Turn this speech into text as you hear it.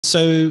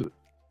So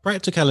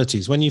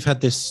practicalities, when you've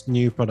had this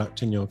new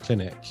product in your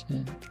clinic,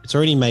 it's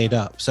already made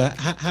up. So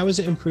how has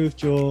it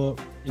improved your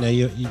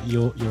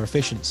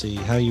efficiency,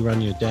 how you run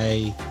your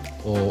day,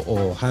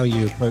 or how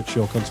you approach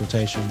your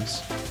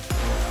consultations?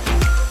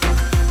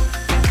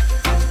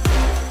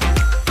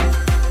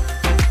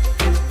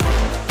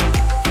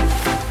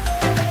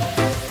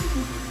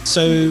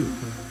 So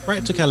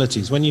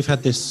practicalities, when you've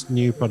had this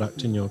new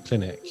product in your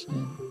clinic,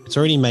 it's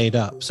already made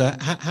up. So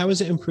how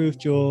has it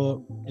improved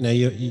your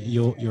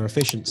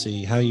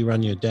efficiency, how you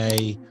run your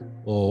day,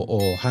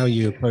 or how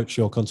you approach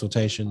your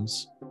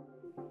consultations?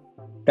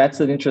 That's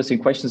an interesting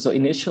question. So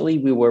initially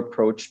we were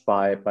approached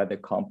by the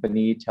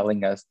company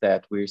telling us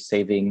that we're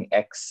saving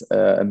X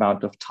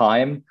amount of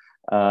time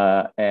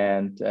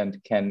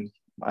and can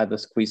either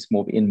squeeze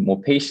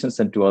more patients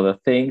and do other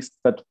things.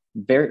 But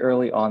very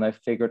early on, I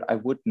figured I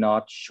would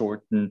not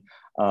shorten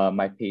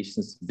my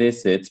patients'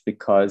 visits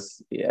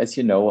because, as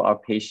you know, our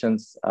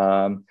patients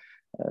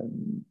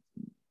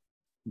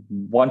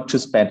want to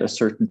spend a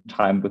certain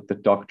time with the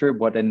doctor.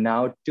 What I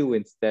now do,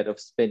 instead of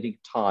spending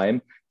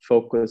time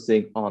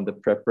focusing on the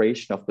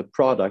preparation of the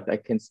product, I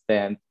can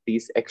spend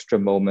these extra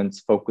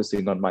moments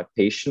focusing on my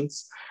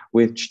patients,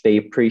 which they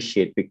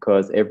appreciate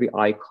because every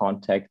eye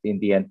contact in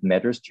the end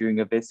matters during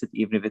a visit,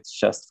 even if it's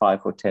just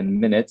 5 or 10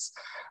 minutes.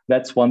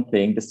 That's one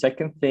thing. The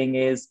second thing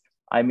is,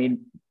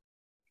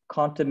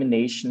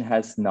 contamination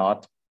has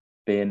not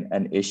been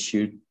an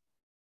issue,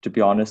 to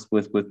be honest,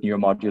 with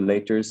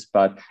neuromodulators,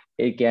 but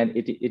again,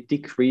 it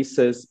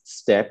decreases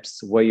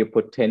steps where you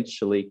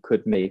potentially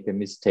could make a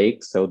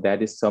mistake. So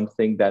that is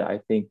something that I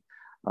think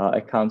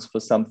accounts for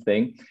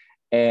something.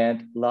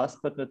 And last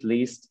but not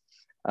least,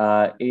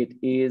 it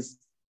is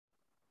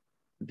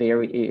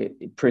very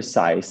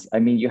precise.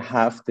 You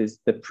have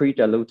the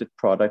pre-diluted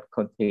product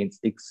contains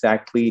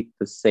exactly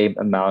the same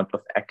amount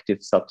of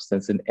active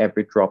substance in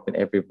every drop, in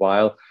every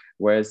vial.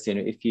 Whereas,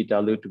 if you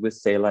dilute with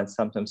saline,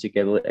 sometimes you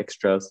get a little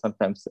extra,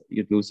 sometimes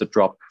you lose a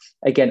drop.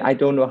 Again, I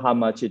don't know how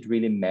much it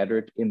really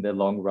mattered in the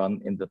long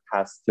run in the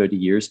past 30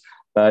 years,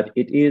 but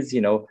it is,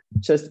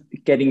 just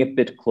getting a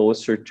bit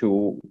closer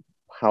to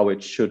how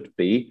it should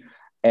be.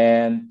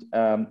 And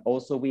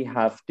also we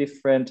have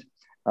different,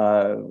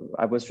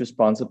 I was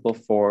responsible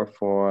for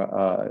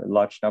a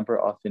large number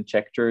of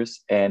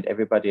injectors, and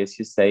everybody, as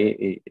you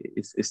say,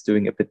 is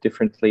doing a bit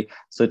differently.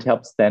 So it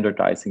helps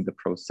standardizing the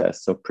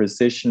process. So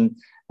precision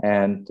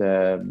and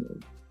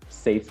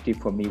safety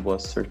for me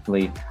was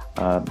certainly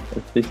a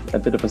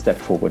bit of a step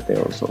forward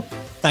there also.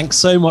 Thanks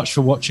so much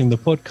for watching the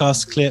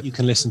podcast clip. You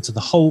can listen to the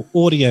whole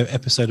audio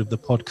episode of the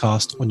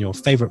podcast on your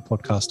favorite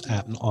podcast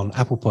app, on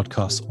Apple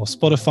Podcasts or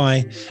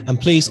Spotify.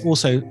 And please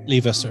also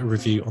leave us a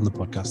review on the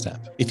podcast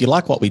app. If you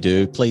like what we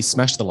do, please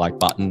smash the like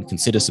button,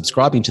 consider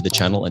subscribing to the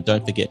channel, and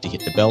don't forget to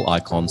hit the bell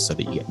icon so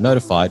that you get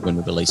notified when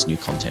we release new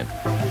content.